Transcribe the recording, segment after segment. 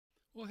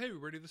Well, hey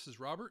everybody, this is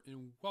Robert,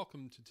 and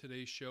welcome to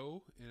today's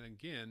show. And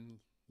again,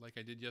 like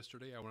I did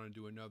yesterday, I want to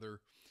do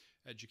another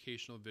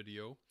educational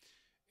video.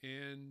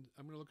 And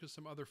I'm going to look at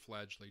some other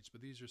flagellates,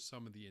 but these are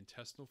some of the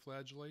intestinal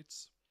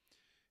flagellates.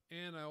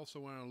 And I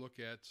also want to look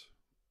at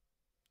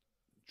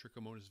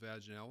Trichomonas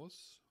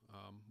vaginalis,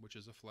 which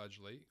is a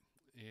flagellate,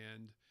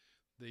 and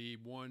the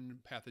one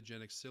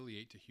pathogenic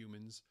ciliate to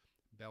humans,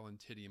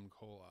 Balantidium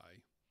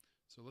coli.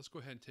 So let's go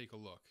ahead and take a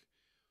look.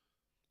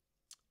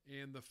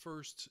 And the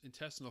first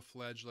intestinal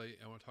flagellate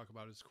I want to talk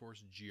about is, of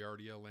course,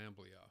 Giardia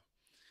lamblia.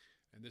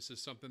 And this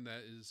is something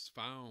that is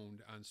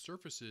found on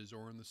surfaces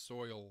or in the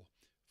soil,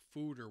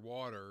 food or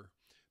water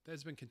that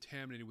has been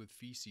contaminated with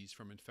feces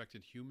from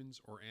infected humans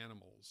or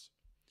animals.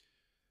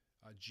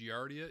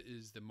 Giardia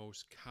is the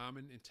most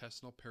common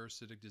intestinal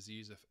parasitic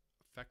disease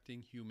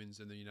affecting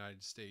humans in the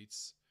United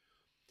States.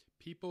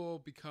 People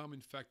become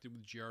infected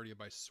with Giardia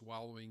by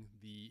swallowing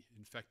the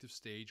infective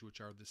stage,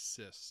 which are the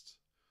cysts.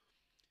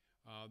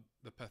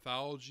 The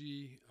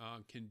pathology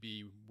can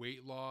be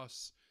weight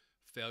loss,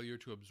 failure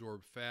to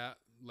absorb fat,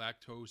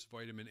 lactose,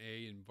 vitamin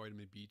A, and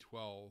vitamin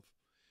B12.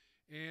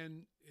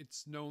 And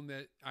it's known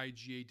that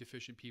IgA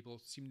deficient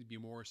people seem to be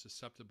more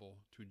susceptible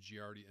to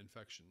Giardia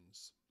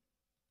infections.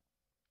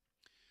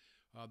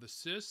 The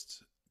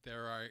cysts,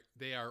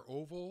 they are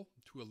oval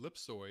to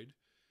ellipsoid.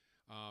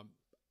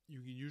 You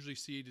can usually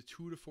see the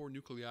 2 to 4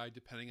 nuclei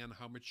depending on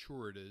how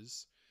mature it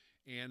is,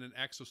 and an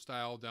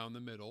exostyle down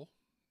the middle.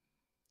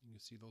 You can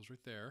see those right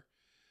there.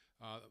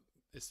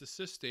 It's the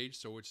cyst stage,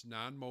 so it's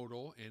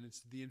non-motile, and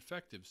it's the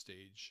infective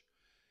stage.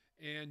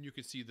 And you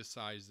can see the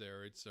size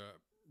there. It's a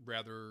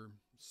rather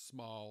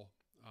small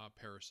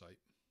parasite.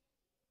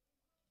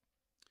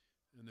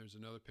 And there's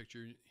another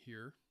picture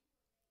here.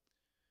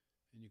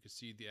 And you can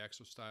see the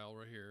exostyle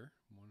right here.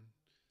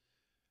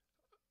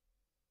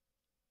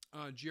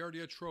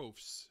 Giardia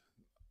trophs,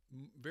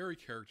 very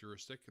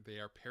characteristic. They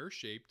are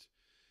pear-shaped.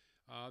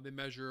 They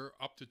measure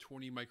up to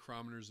 20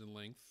 micrometers in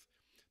length.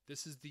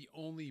 This is the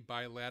only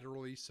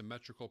bilaterally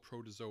symmetrical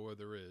protozoa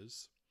there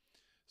is.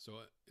 So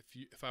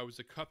if I was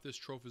to cut this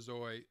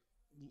trophozoite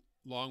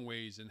long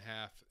ways in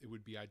half, it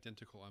would be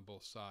identical on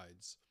both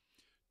sides.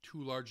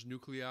 2 large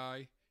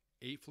nuclei,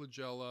 8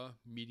 flagella,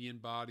 median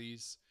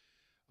bodies,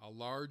 a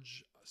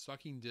large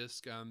sucking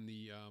disc on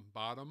the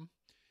bottom,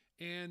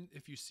 and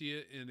if you see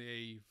it in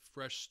a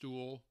fresh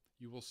stool,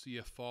 you will see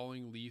a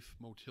falling leaf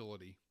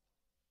motility.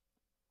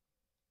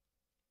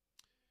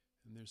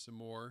 And there's some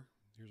more.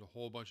 Here's a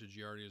whole bunch of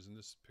Giardias in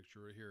this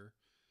picture right here.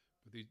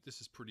 But this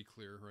is pretty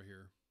clear right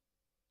here.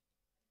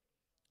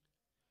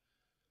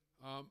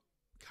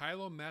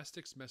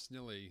 Kylomastix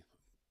mesnili,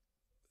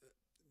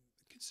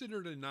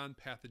 considered a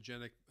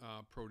non-pathogenic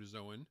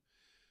protozoan.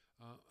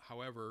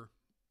 However,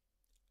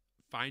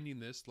 finding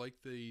this, like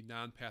the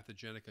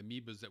non-pathogenic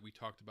amoebas that we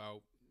talked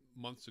about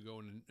months ago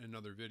in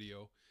another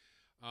video,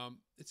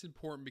 it's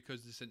important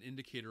because it's an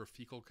indicator of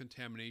fecal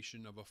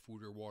contamination of a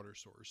food or water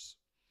source.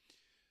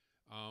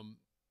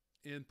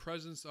 In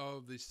presence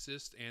of the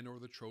cyst and or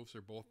the trophs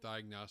are both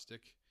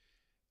diagnostic,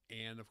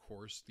 and of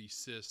course the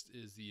cyst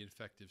is the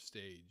infective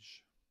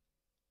stage.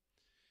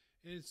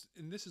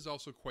 And this is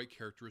also quite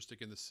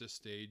characteristic in the cyst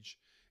stage.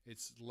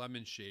 It's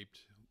lemon shaped,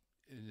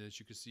 and as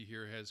you can see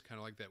here, it has kind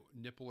of like that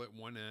nipple at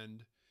one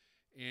end,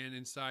 and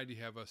inside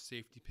you have a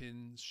safety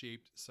pin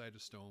shaped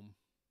cytostome.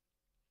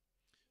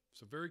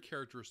 So very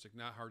characteristic,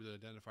 not hard to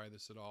identify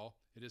this at all.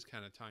 It is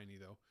kind of tiny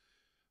though.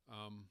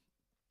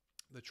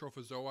 The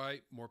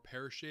trophozoite, more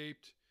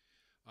pear-shaped.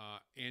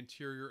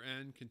 Anterior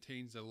end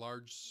contains a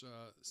large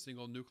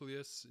single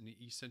nucleus in the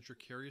eccentric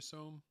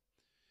karyosome,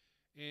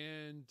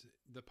 and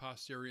the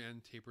posterior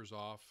end tapers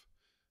off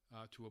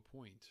to a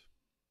point.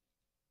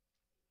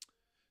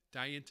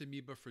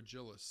 Dientamoeba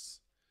fragilis.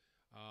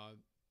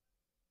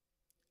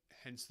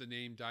 Hence the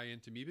name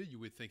Dientamoeba. You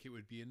would think it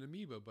would be an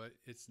amoeba, but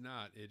it's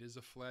not. It is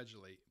a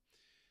flagellate.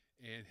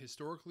 And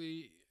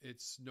historically,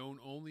 it's known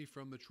only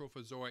from the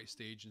trophozoite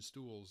stage in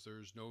stools.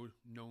 There's no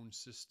known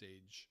cyst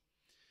stage.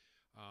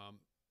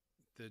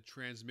 The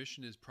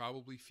transmission is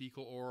probably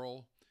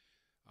fecal-oral.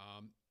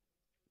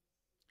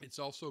 It's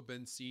also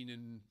been seen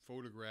in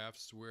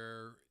photographs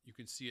where you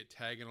can see it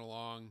tagging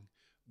along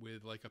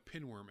with like a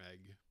pinworm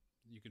egg.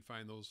 You can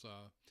find those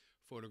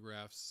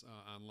photographs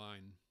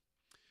online.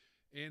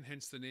 And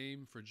hence the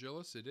name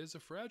fragilis. It is a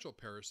fragile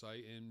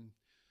parasite, and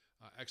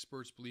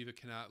experts believe it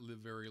cannot live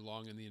very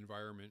long in the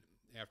environment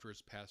after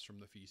it's passed from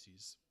the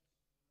feces.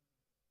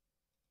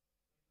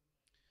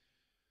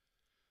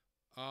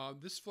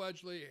 This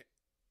flagellate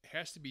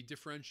has to be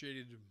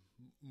differentiated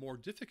more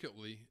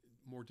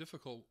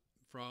difficult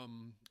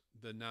from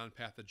the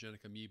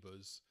non-pathogenic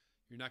amoebas.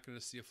 You're not going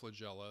to see a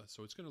flagella,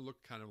 so it's going to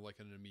look kind of like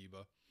an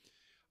amoeba.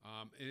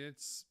 And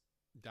it's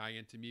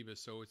Dientamoeba,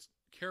 so it's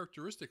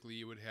characteristically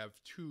it would have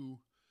 2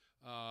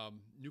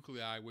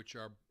 nuclei which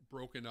are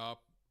broken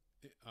up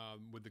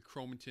with the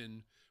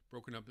chromatin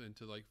broken up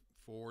into like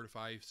 4 to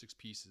 5, 6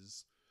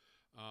 pieces,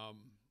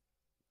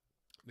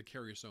 the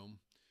karyosome.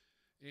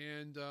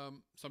 And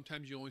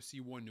sometimes you only see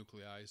 1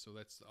 nuclei, so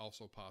that's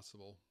also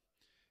possible.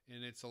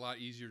 And it's a lot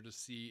easier to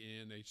see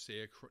in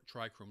say a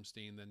trichrome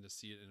stain than to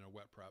see it in a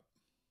wet prep.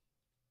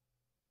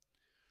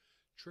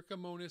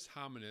 Trichomonas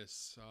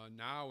hominis.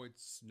 Now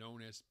it's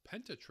known as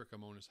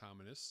Pentatrichomonas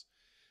hominis.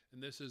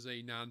 And this is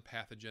a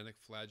non-pathogenic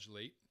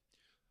flagellate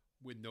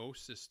with no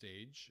cyst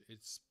stage.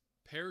 It's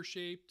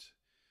pear-shaped,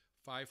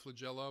 5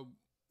 flagella,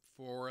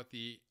 4 at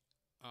the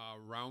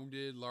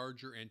rounded,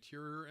 larger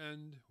anterior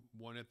end,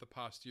 1 at the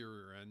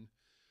posterior end,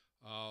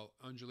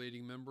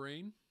 undulating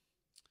membrane,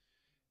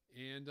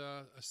 and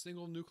a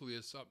single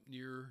nucleus up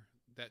near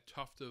that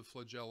tuft of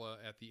flagella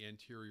at the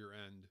anterior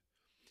end.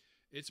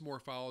 Its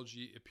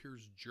morphology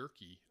appears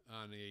jerky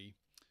on a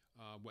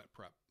wet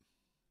prep.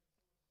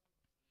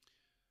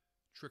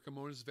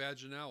 Trichomonas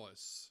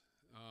vaginalis.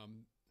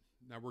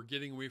 Now we're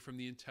getting away from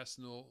the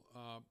intestinal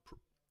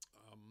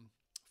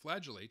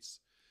flagellates,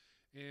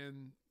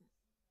 and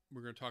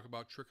we're going to talk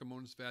about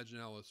Trichomonas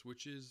vaginalis,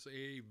 which is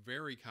a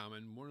very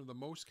common, one of the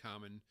most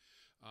common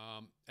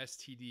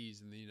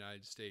STDs in the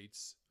United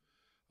States.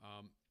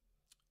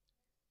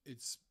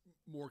 It's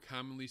more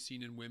commonly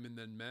seen in women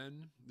than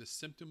men. The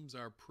symptoms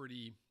are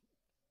pretty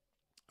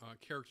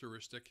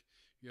characteristic.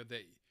 You have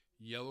that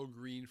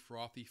yellow-green,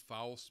 frothy,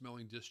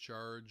 foul-smelling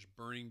discharge,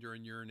 burning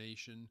during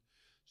urination,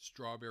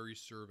 strawberry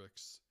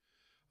cervix.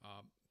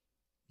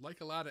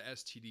 Like a lot of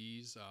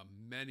STDs,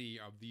 many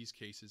of these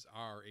cases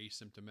are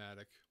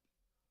asymptomatic.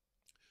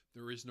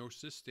 There is no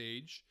cyst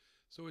stage,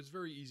 so it's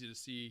very easy to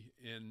see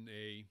in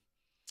a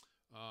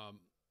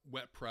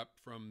wet prep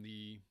from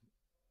the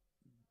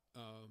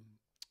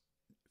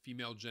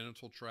female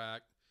genital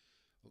tract.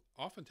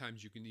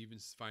 Oftentimes you can even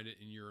find it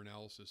in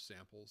urinalysis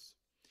samples.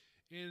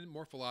 And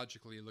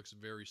morphologically it looks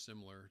very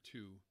similar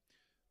to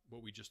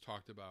what we just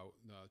talked about,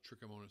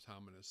 Trichomonas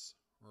hominis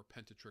or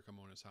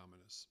Pentatrichomonas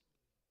hominis.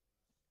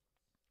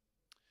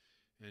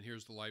 And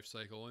here's the life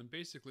cycle, and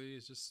basically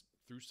it's just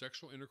through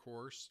sexual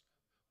intercourse,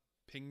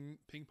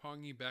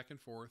 ping-ponging back and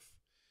forth.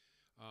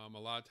 A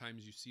lot of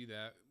times you see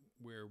that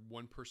where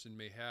one person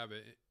may have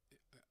it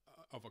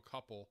of a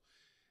couple,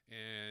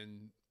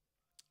 and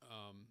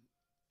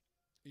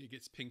it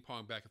gets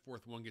ping-pong back and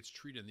forth. One gets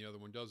treated and the other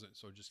one doesn't,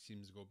 so it just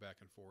seems to go back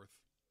and forth.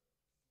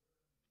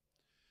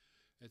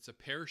 It's a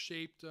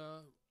pear-shaped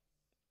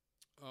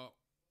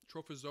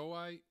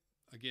trophozoite.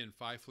 Again,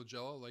 5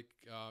 flagella, like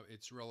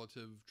its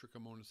relative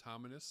Trichomonas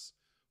hominis.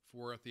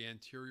 4 at the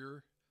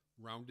anterior,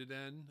 rounded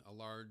end, a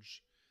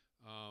large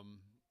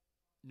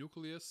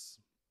nucleus,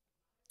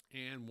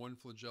 and 1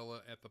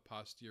 flagella at the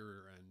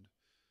posterior end.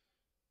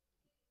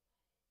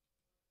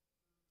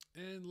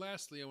 And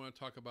lastly, I want to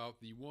talk about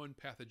the one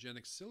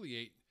pathogenic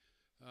ciliate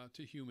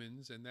to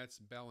humans, and that's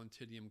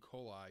Balantidium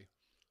coli.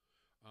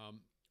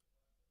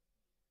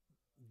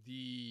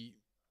 The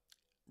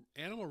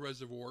animal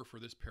reservoir for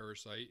this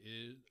parasite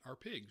are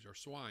pigs or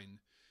swine.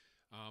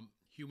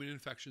 Human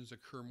infections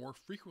occur more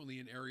frequently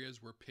in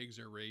areas where pigs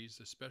are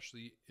raised,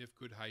 especially if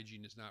good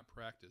hygiene is not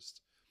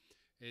practiced.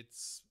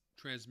 It's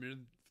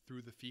transmitted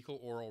through the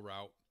fecal-oral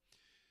route,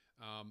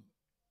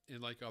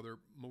 and like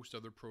most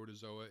other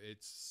protozoa,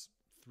 it's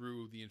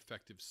through the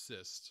infective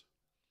cyst.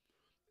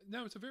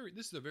 Now,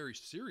 this is a very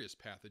serious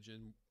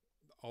pathogen.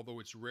 Although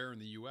it's rare in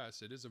the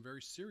U.S., it is a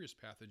very serious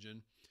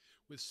pathogen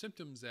with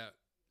symptoms that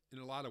in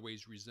a lot of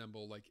ways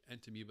resemble like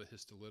Entamoeba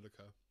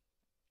histolytica.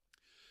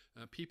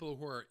 People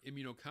who are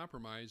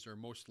immunocompromised are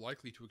most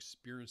likely to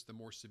experience the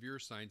more severe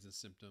signs and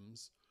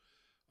symptoms: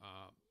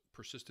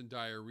 persistent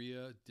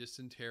diarrhea,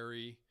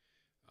 dysentery,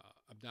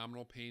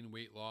 abdominal pain,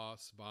 weight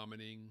loss,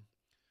 vomiting,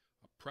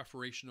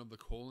 perforation of the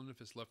colon if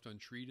it's left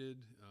untreated,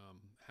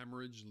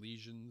 hemorrhage,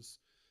 lesions.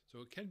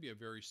 So it can be a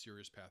very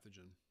serious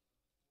pathogen.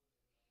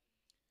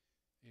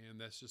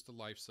 And that's just the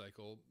life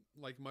cycle.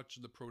 Like much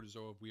of the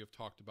protozoa we have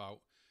talked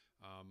about,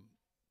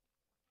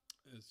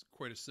 it's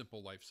quite a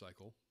simple life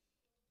cycle.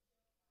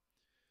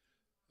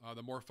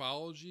 The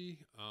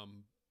morphology,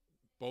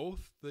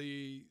 both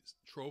the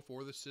troph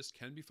or the cyst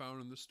can be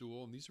found in the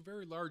stool, and these are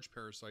very large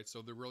parasites,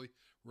 so they're really,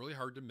 really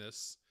hard to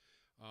miss,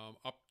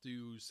 up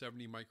to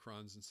 70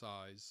 microns in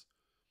size.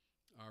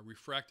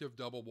 Refractive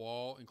double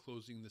wall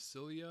enclosing the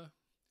cilia,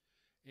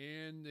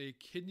 and a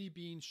kidney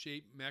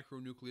bean-shaped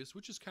macronucleus,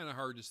 which is kind of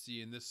hard to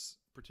see in this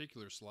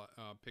particular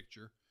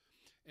picture,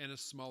 and a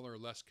smaller,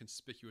 less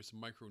conspicuous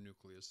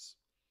micronucleus.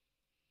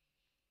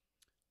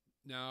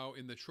 Now,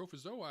 in the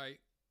trophozoite,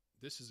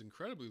 this is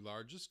incredibly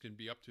large. This can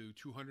be up to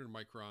 200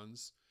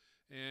 microns,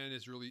 and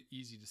it's really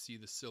easy to see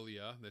the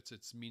cilia. That's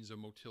its means of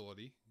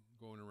motility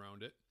going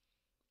around it.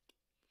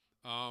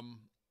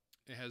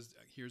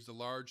 Here's the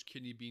large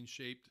kidney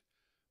bean-shaped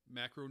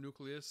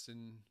macronucleus,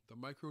 and the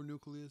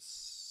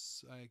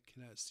micronucleus I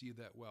cannot see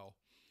that well,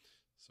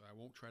 so I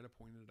won't try to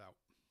point it out.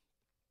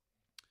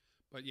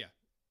 But yeah,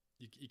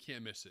 you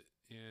can't miss it.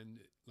 And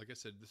like I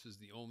said, this is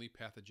the only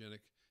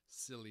pathogenic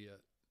cilia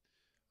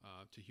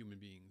to human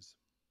beings.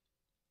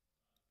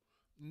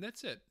 And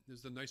that's it.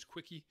 There's a nice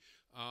quickie.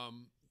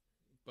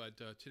 But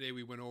today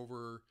we went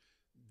over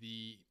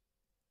the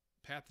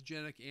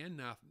pathogenic and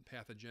not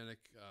pathogenic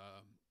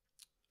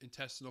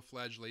intestinal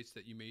flagellates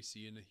that you may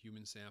see in a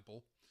human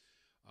sample.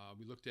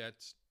 We looked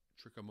at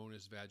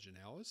Trichomonas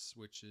vaginalis,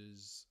 which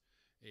is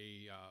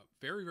a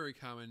very, very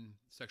common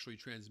sexually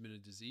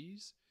transmitted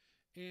disease,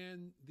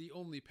 and the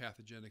only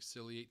pathogenic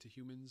ciliate to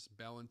humans,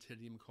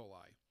 Balantidium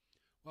coli.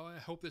 Well, I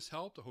hope this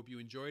helped. I hope you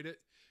enjoyed it,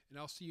 and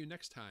I'll see you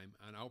next time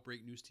on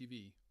Outbreak News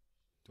TV.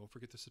 Don't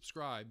forget to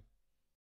subscribe.